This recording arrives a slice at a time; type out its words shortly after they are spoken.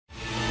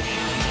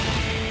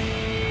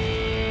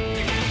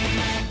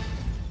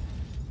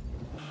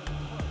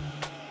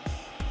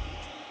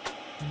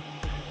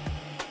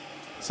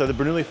So the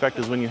Bernoulli effect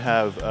is when you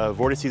have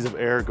vortices of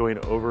air going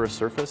over a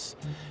surface,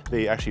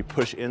 they actually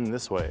push in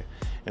this way.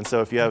 And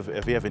so if you have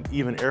an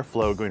even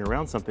airflow going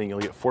around something,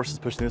 you'll get forces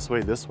pushing this way,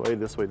 this way,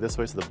 this way, this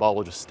way, so the ball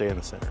will just stay in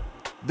the center.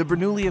 The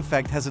Bernoulli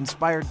effect has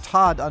inspired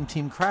Todd on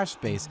Team Crash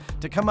Space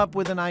to come up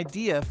with an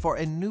idea for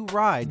a new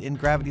ride in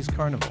Gravity's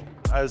Carnival.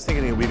 I was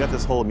thinking, we got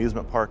this whole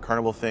amusement park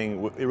carnival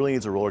thing. It really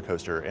needs a roller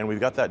coaster, and we've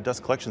got that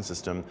dust collection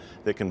system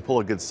that can pull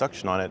a good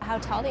suction on it. How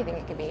tall do you think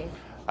it could be?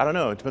 I don't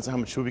know. It depends on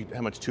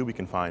how much tube we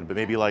can find, but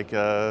maybe like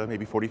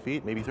maybe 40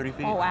 feet, maybe 30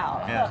 feet. Oh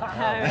wow!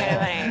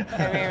 Yeah.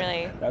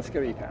 Really. That's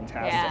gonna be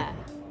fantastic. Yeah.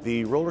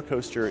 The roller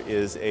coaster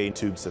is a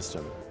tube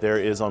system. There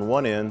is on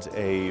one end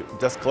a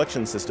dust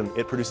collection system.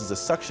 It produces a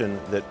suction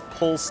that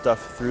pulls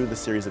stuff through the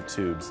series of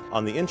tubes.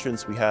 On the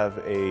entrance, we have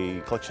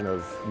a collection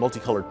of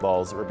multicolored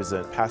balls that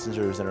represent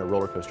passengers in a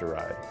roller coaster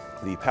ride.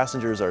 The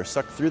passengers are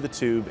sucked through the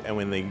tube, and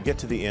when they get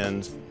to the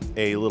end,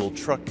 a little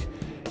truck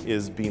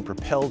is being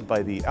propelled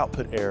by the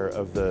output air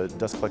of the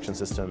dust collection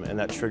system, and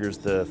that triggers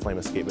the flame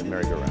escapement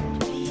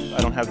merry-go-round. I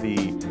don't have the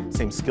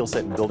same skill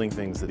set in building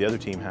things that the other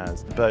team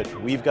has, but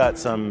we've got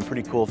some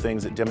pretty cool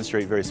things that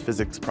demonstrate various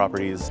physics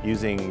properties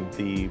using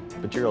the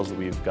materials that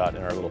we've got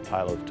in our little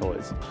pile of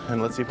toys.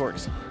 And let's see if it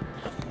works.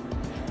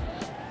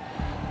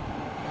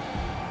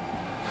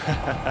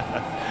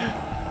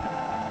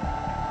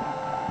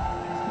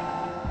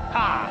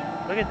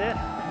 Ha! Look at this.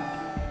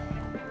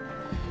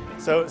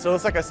 So it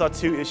looks like I saw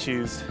two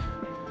issues.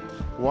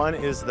 One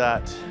is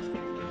that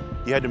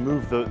you had to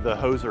move the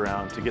hose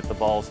around to get the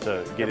balls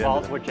to get in. The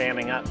balls were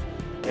jamming up.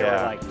 There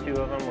Yeah. were like two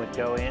of them would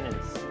go in and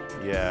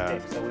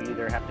stick. So we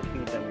either have to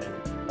feed them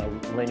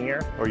in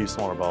linear. Or use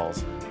smaller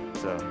balls.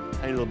 So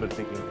I need a little bit of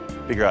thinking.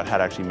 Figure out how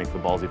to actually make the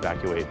balls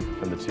evacuate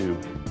from the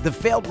tube. The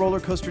failed roller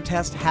coaster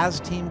test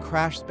has Team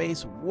Crash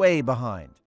Space way behind.